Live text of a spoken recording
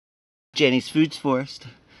Jenny's Foods Forest.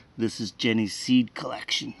 This is Jenny's seed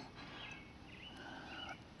collection.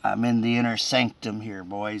 I'm in the inner sanctum here,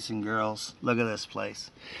 boys and girls. Look at this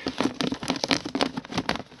place.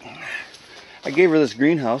 I gave her this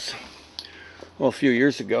greenhouse, well, a few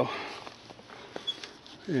years ago.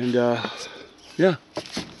 And yeah.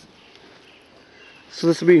 So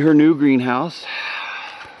this will be her new greenhouse.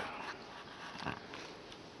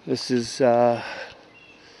 This is her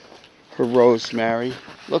rosemary.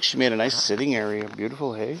 Look, she made a nice sitting area.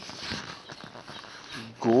 Beautiful, hey?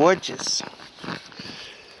 Gorgeous.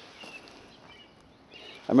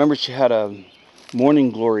 I remember she had a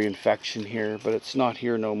morning glory infection here, but it's not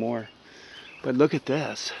here no more. But look at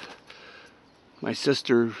this. My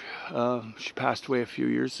sister, she passed away a few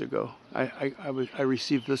years ago. I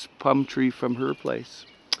received this plum tree from her place.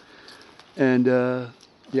 And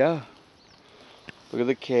yeah, look at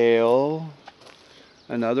the kale,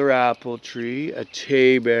 another apple tree, a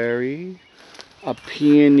tayberry, a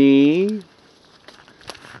peony,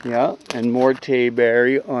 yeah, and more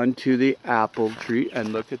tayberry onto the apple tree.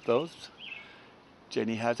 And look at those.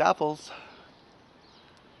 Jenny has apples.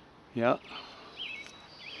 Yeah.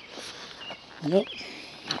 Yep.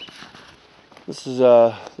 This is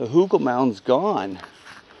the hugel mound's gone. There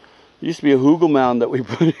used to be a hugel mound that we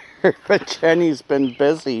put here, but Jenny's been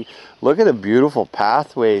busy. Look at the beautiful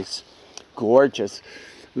pathways. Gorgeous.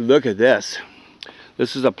 Look at this.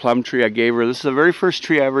 This is a plum tree I gave her. This is the very first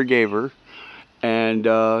tree I ever gave her. And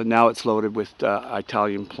now it's loaded with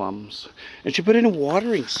Italian plums. And she put in a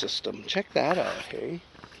watering system. Check that out, hey?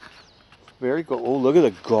 Very good. Oh, look at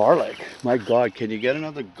the garlic. My God, can you get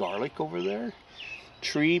another garlic over there?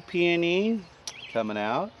 Tree peony coming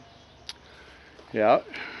out. Yeah.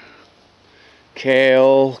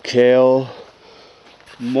 Kale.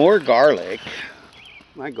 More garlic.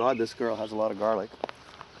 My God, this girl has a lot of garlic.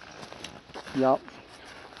 Yep.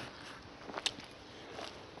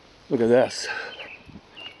 Look at this.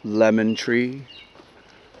 Lemon tree.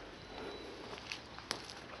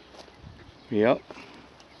 Yep.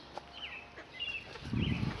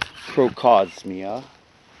 Crocosmia.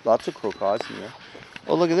 Lots of crocosmia.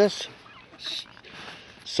 Oh, look at this.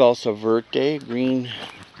 Salsa verde, green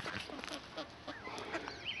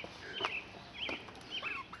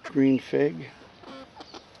fig.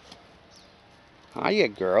 Hiya,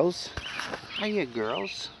 girls. Hiya,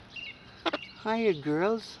 girls. Hiya,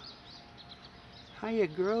 girls. Hiya,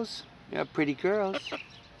 girls. Yeah, pretty girls.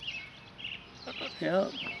 Yeah.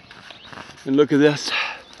 And look at this.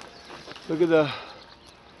 Look at the...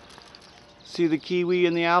 See the kiwi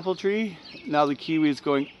in the apple tree? Now the kiwi is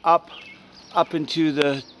going up into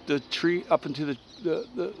the tree, up into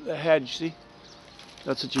the hedge, see?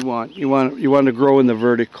 That's what you want. You want to grow in the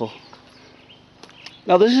vertical.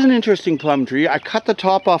 Now this is an interesting plum tree. I cut the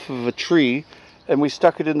top off of a tree and we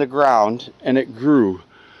stuck it in the ground and it grew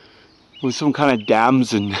with some kind of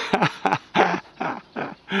damson.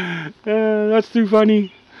 That's too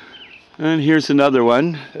funny. And here's another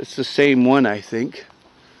one. It's the same one, I think.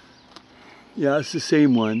 Yeah, it's the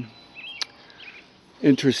same one.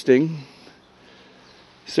 Interesting.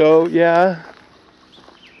 So, yeah,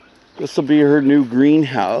 this will be her new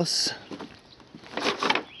greenhouse.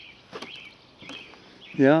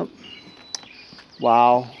 Yeah.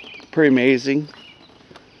 Wow. Pretty amazing.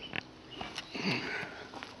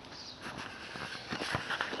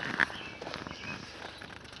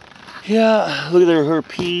 Yeah, look at her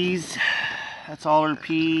peas. That's all her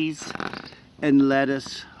peas. And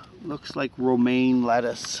lettuce. Looks like romaine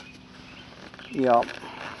lettuce. Yeah.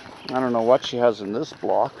 I don't know what she has in this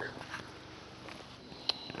block.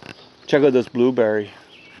 Check out this blueberry.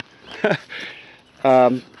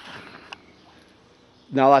 Now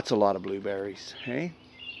that's a lot of blueberries, hey?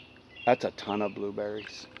 That's a ton of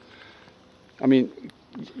blueberries. I mean,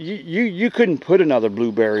 you couldn't put another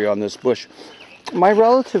blueberry on this bush. My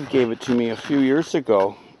relative gave it to me a few years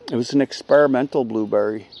ago. It was an experimental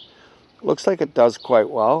blueberry. Looks like it does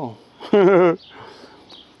quite well.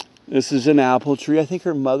 This is an apple tree. I think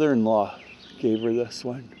her mother-in-law gave her this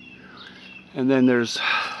one. And then there's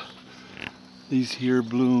these here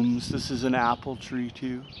blooms. This is an apple tree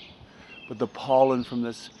too. But the pollen from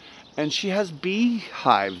this. And she has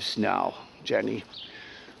beehives now, Jenny,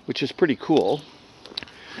 which is pretty cool.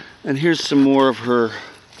 And here's some more of her,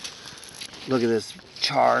 look at this,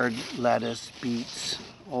 chard lettuce, beets.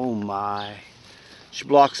 Oh my. She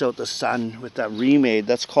blocks out the sun with that remade.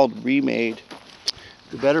 That's called remade.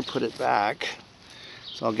 We better put it back,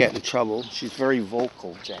 so I'll get in trouble. She's very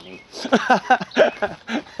vocal, Jenny. But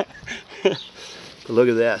look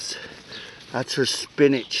at this. That's her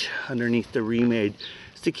spinach underneath the remade.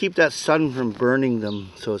 It's to keep that sun from burning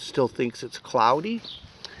them, so it still thinks it's cloudy.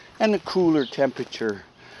 and a cooler temperature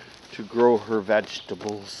to grow her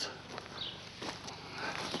vegetables.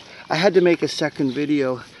 I had to make a second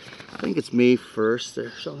video. I think it's May 1st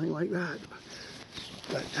or something like that.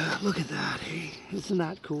 But look at that, hey? Isn't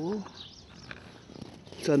that cool?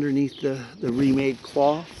 It's underneath the remade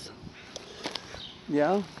cloth.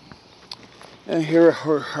 Yeah. And here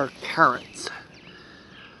are her carrots.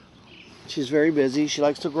 She's very busy. She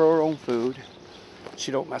likes to grow her own food.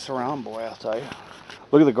 She don't mess around, boy, I'll tell you.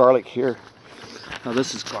 Look at the garlic here. Now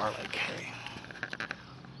this is garlic, hey?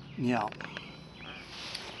 Yeah.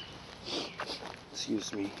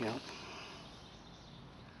 Excuse me, yeah.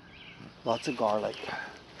 Lots of garlic.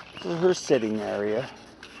 This is her sitting area.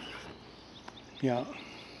 Yeah.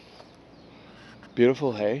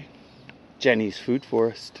 Beautiful, hey? Jenny's food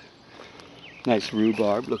forest. Nice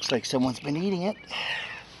rhubarb. Looks like someone's been eating it.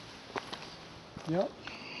 Yep.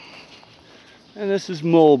 And this is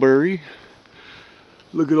mulberry.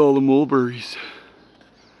 Look at all the mulberries.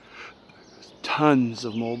 Tons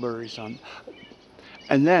of mulberries on.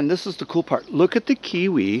 And then this is the cool part. Look at the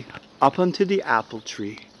kiwi up onto the apple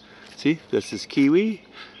tree. See, this is kiwi.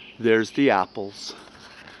 There's the apples.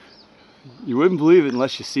 You wouldn't believe it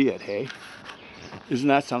unless you see it, hey? Isn't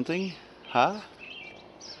that something? Huh?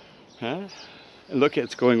 Huh? And look,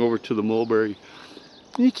 it's going over to the mulberry.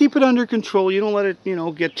 And you keep it under control. You don't let it, you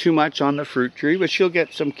know, get too much on the fruit tree, but she'll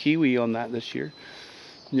get some kiwi on that this year.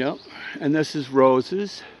 Yep. And this is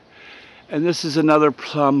roses. And this is another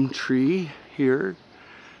plum tree here.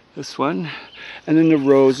 This one. And then the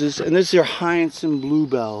roses. And this is your hyacinth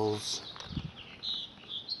bluebells.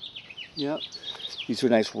 Yep. These are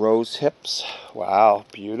nice rose hips. Wow,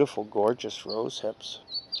 beautiful, gorgeous rose hips.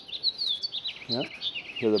 Yep.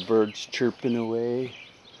 Hear the birds chirping away.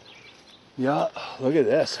 Yeah, look at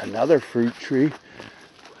this. Another fruit tree.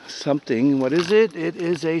 Something, what is it? It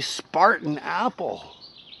is a Spartan apple.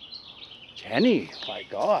 Jenny, my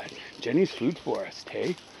God. Jenny's food forest,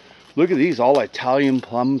 hey? Look at these, all Italian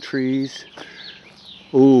plum trees.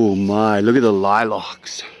 Oh my, look at the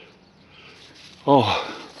lilacs.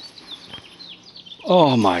 Oh.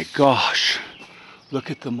 Oh my gosh. Look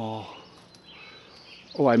at them all.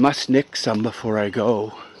 Oh, I must nick some before I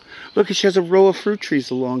go. Look, she has a row of fruit trees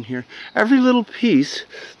along here. Every little piece.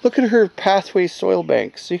 Look at her pathway soil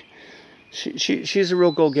bank. See, she's a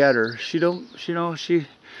real go-getter. She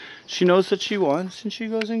knows what she wants, and she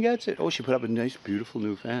goes and gets it. Oh, she put up a nice, beautiful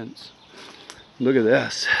new fence. Look at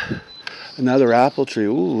this. Another apple tree.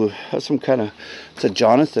 Ooh, that's some kind of. It's a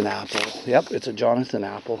Jonathan apple. Yep, it's a Jonathan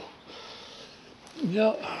apple.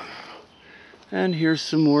 Yep. And here's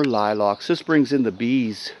some more lilacs. This brings in the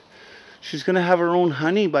bees. She's going to have her own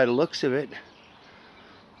honey by the looks of it.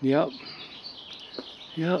 Yep.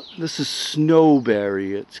 Yep. This is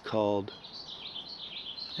snowberry, it's called.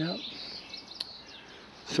 Yep.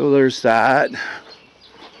 So there's that.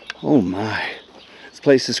 Oh my. This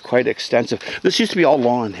place is quite extensive. This used to be all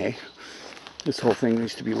lawn, hey? This whole thing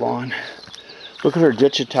used to be lawn. Look at her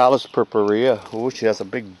digitalis purpurea. Oh, she has a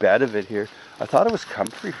big bed of it here. I thought it was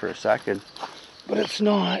comfrey for a second, but it's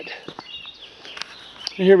not.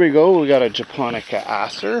 And here we go. We got a Japonica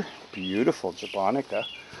acer. Beautiful Japonica.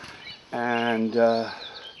 And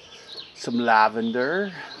some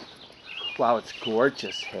lavender. Wow, it's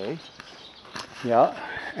gorgeous, hey? Yeah.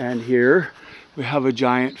 And here we have a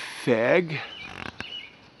giant fig.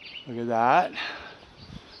 Look at that.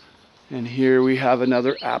 And here we have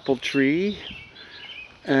another apple tree.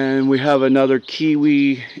 And we have another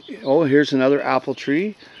kiwi. Oh, here's another apple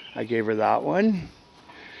tree. I gave her that one.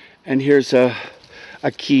 And here's a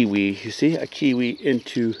kiwi. You see, a kiwi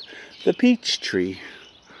into the peach tree.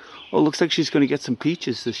 Oh, looks like she's going to get some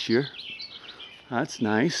peaches this year. That's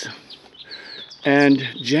nice. And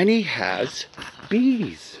Jenny has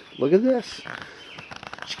bees. Look at this.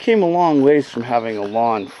 She came a long ways from having a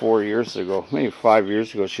lawn 4 years ago. Maybe 5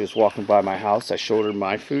 years ago, she was walking by my house. I showed her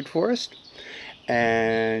my food forest.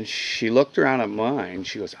 And she looked around at mine.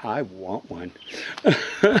 She goes, I want one.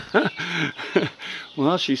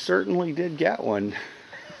 Well, she certainly did get one.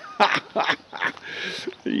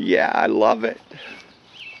 Yeah, I love it.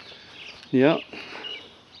 Yep.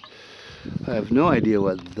 I have no idea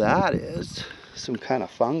what that is. Some kind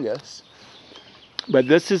of fungus. But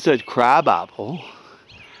this is a crab apple.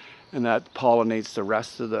 And that pollinates the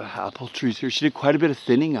rest of the apple trees here. She did quite a bit of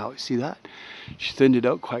thinning out. See that? She thinned it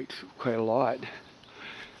out quite a lot.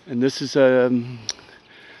 And this is I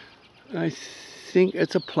think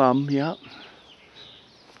it's a plum. Yep.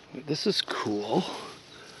 This is cool.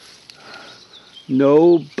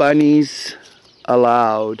 No bunnies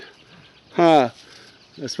allowed. Huh.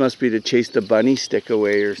 This must be to chase the bunny stick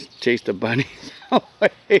away or chase the bunnies.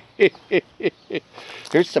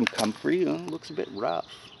 Here's some comfrey. Looks a bit rough.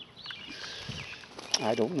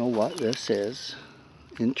 I don't know what this is.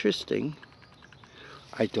 Interesting.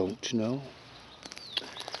 I don't know.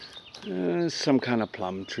 Some kind of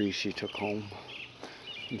plum tree she took home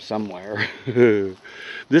from somewhere.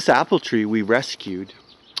 This apple tree we rescued.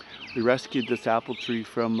 We rescued this apple tree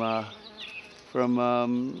from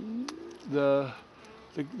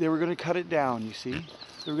they were going to cut it down. You see,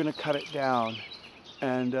 they were going to cut it down,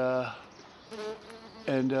 and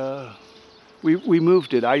we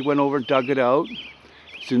moved it. I went over, dug it out.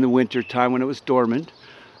 It's in the winter time when it was dormant.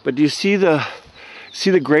 But do you see the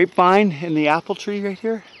grapevine in the apple tree right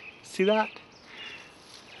here? See that?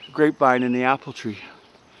 Grapevine in the apple tree.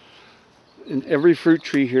 In every fruit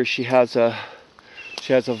tree here, she has a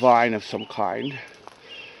vine of some kind.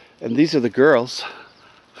 And these are the girls.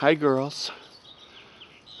 Hi, girls.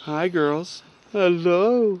 Hi, girls.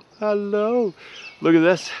 Hello. Hello. Look at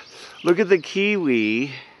this. Look at the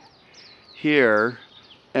kiwi here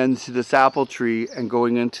and this apple tree and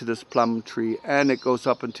going into this plum tree. And it goes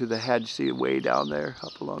up into the hedge. See it way down there,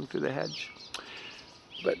 up along through the hedge.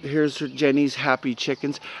 But here's Jenny's happy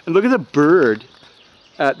chickens. And look at the bird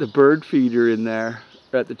at the bird feeder in there,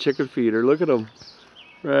 at the chicken feeder. Look at him.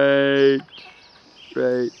 Right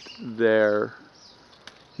there.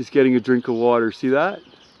 He's getting a drink of water. See that?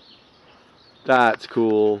 That's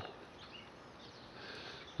cool.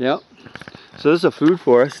 Yep. So this is a food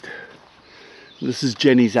forest. This is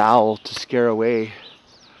Jenny's owl to scare away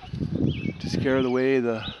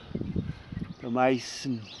the mice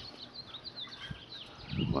and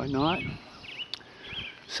whatnot.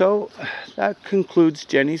 So that concludes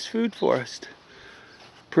Jenny's food forest.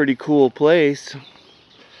 Pretty cool place.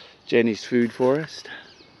 Jenny's food forest.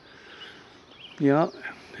 Yeah,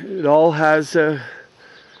 it all has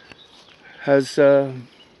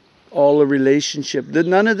all a relationship.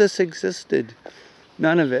 None of this existed.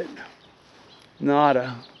 None of it.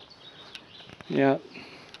 Nada. Yeah.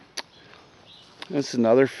 That's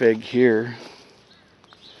another fig here.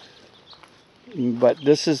 But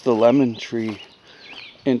this is the lemon tree.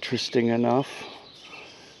 Interesting enough.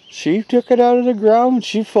 She took it out of the ground.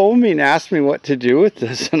 She phoned me and asked me what to do with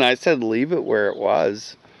this. And I said, leave it where it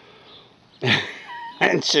was.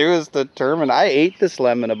 And she was determined. I ate this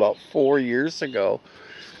lemon about 4 years ago.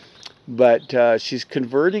 But she's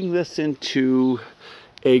converting this into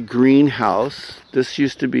a greenhouse. This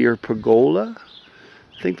used to be her pergola.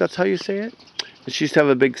 I think that's how you say it. And she used to have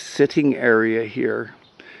a big sitting area here.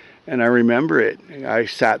 And I remember it. I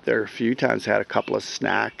sat there a few times, had a couple of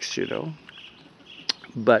snacks, you know.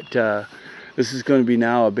 But this is going to be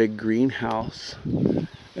now a big greenhouse.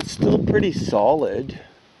 It's still pretty solid.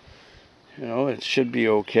 You know, it should be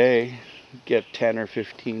okay. Get 10 or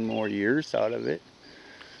 15 more years out of it.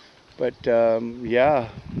 But yeah.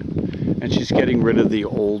 And she's getting rid of the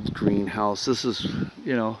old greenhouse. This is,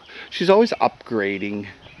 you know, she's always upgrading,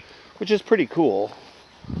 which is pretty cool.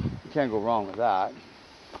 You can't go wrong with that.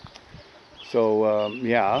 So,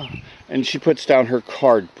 yeah. And she puts down her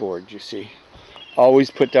cardboard, you see.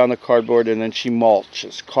 Always put down the cardboard, and then she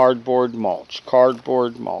mulches. Cardboard mulch,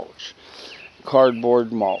 cardboard mulch,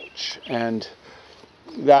 cardboard mulch. And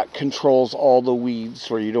that controls all the weeds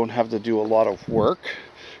where you don't have to do a lot of work.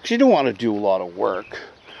 Because you don't want to do a lot of work.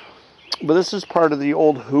 But this is part of the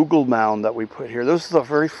old hugel mound that we put here. This is the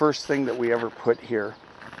very first thing that we ever put here.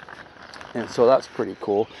 And so that's pretty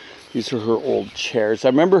cool. These are her old chairs. I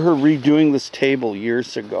remember her redoing this table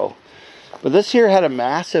years ago. But this here had a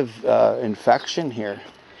massive infection here.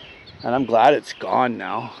 And I'm glad it's gone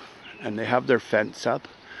now. And they have their fence up.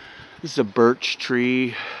 This is a birch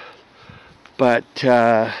tree. But,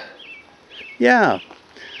 yeah.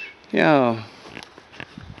 Yeah.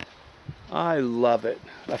 I love it.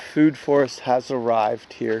 A food forest has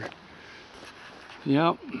arrived here.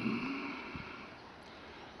 Yep.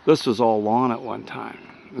 This was all lawn at one time.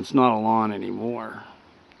 It's not a lawn anymore.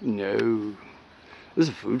 No. This is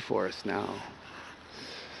a food forest now.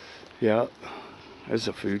 Yep. This is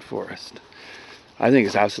a food forest. I think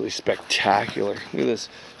it's absolutely spectacular. Look at this.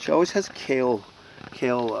 She always has kale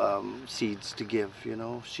seeds to give, you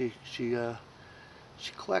know. She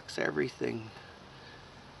collects everything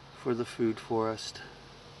for the food forest.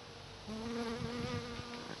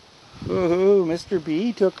 Woohoo, Mr.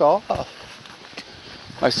 B took off.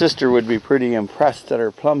 My sister would be pretty impressed that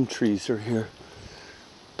her plum trees are here.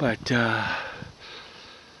 But,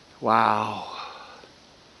 wow.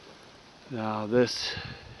 Now this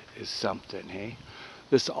is something, hey?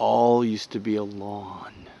 This all used to be a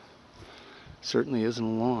lawn. Certainly isn't a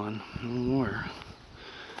lawn anymore.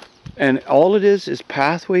 And all it is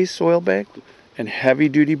pathways, soil bank. and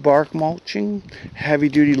heavy-duty bark mulching,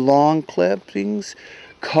 heavy-duty lawn clippings,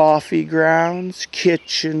 coffee grounds,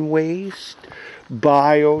 kitchen waste,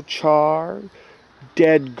 biochar,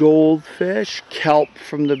 dead goldfish, kelp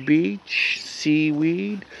from the beach,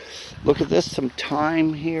 seaweed. Look at this, some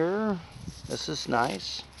thyme here. This is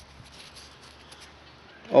nice.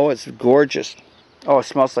 Oh, it's gorgeous. Oh, it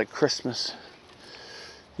smells like Christmas.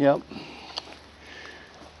 Yep.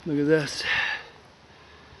 Look at this.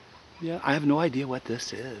 Yeah, I have no idea what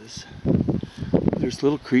this is. There's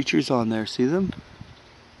little creatures on there. See them?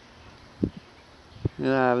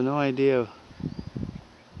 Yeah, I have no idea. I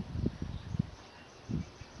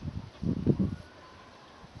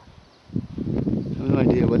have no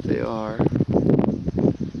idea what they are.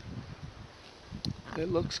 It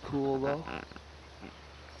looks cool though.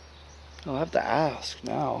 I'll have to ask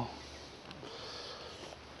now.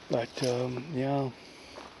 But yeah,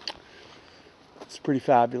 it's pretty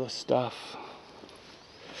fabulous stuff.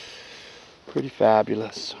 Pretty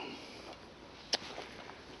fabulous.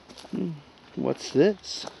 What's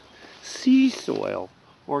this? Sea soil.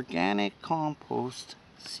 Organic compost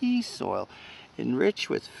sea soil. Enriched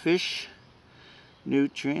with fish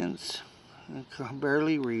nutrients. I can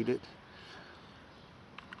barely read it.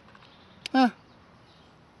 Huh.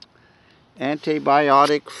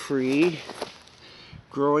 Antibiotic free.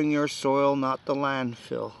 Growing your soil, not the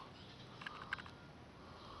landfill.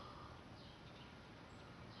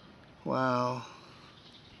 Wow.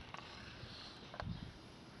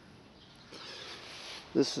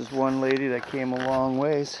 This is one lady that came a long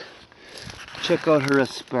ways. Check out her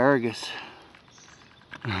asparagus.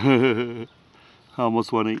 I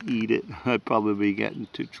almost want to eat it. I'd probably get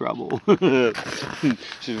into trouble.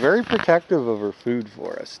 She's very protective of her food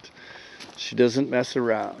forest. She doesn't mess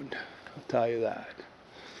around. I'll tell you that.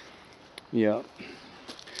 Yeah.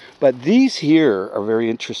 But these here are very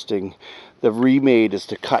interesting. The remade is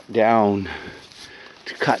to cut down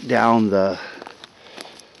the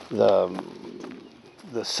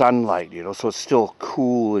sunlight, you know, so it's still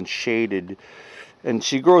cool and shaded. And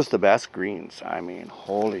she grows the best greens. I mean,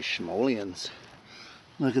 holy schmolians.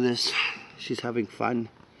 Look at this. She's having fun.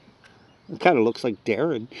 It kind of looks like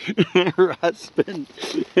Darren, her husband.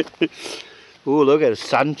 Ooh, look at a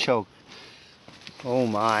sunchoke. Oh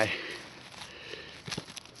my.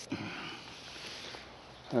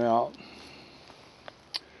 Yeah.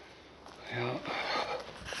 Yeah.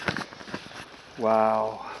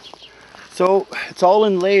 Wow. So it's all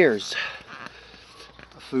in layers.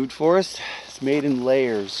 A food forest is made in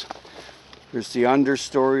layers. There's the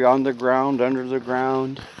understory, on the ground, under the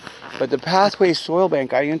ground. But the pathway soil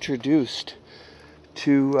bank I introduced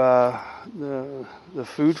to the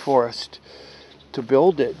food forest to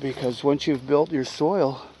build it, because once you've built your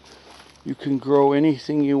soil, you can grow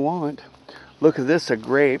anything you want. Look at this, a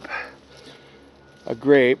grape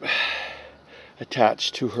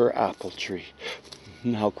attached to her apple tree.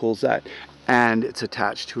 How cool is that? And it's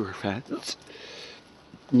attached to her fence.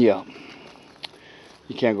 Yeah.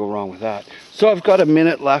 You can't go wrong with that. So I've got a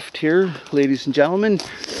minute left here, ladies and gentlemen.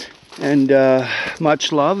 And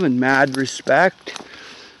much love and mad respect.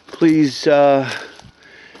 Please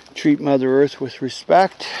treat Mother Earth with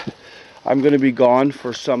respect. I'm going to be gone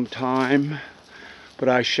for some time, but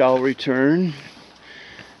I shall return.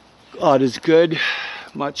 God is good.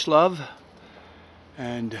 Much love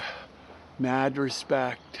and mad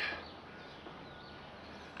respect.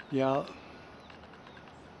 Yeah.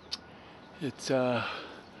 It's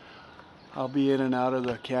I'll be in and out of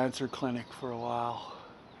the cancer clinic for a while.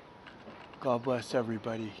 God bless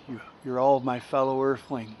everybody. You're all my fellow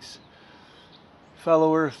earthlings.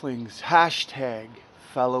 Fellow earthlings. Hashtag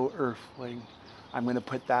fellow earthling. I'm going to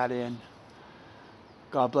put that in.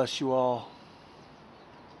 God bless you all.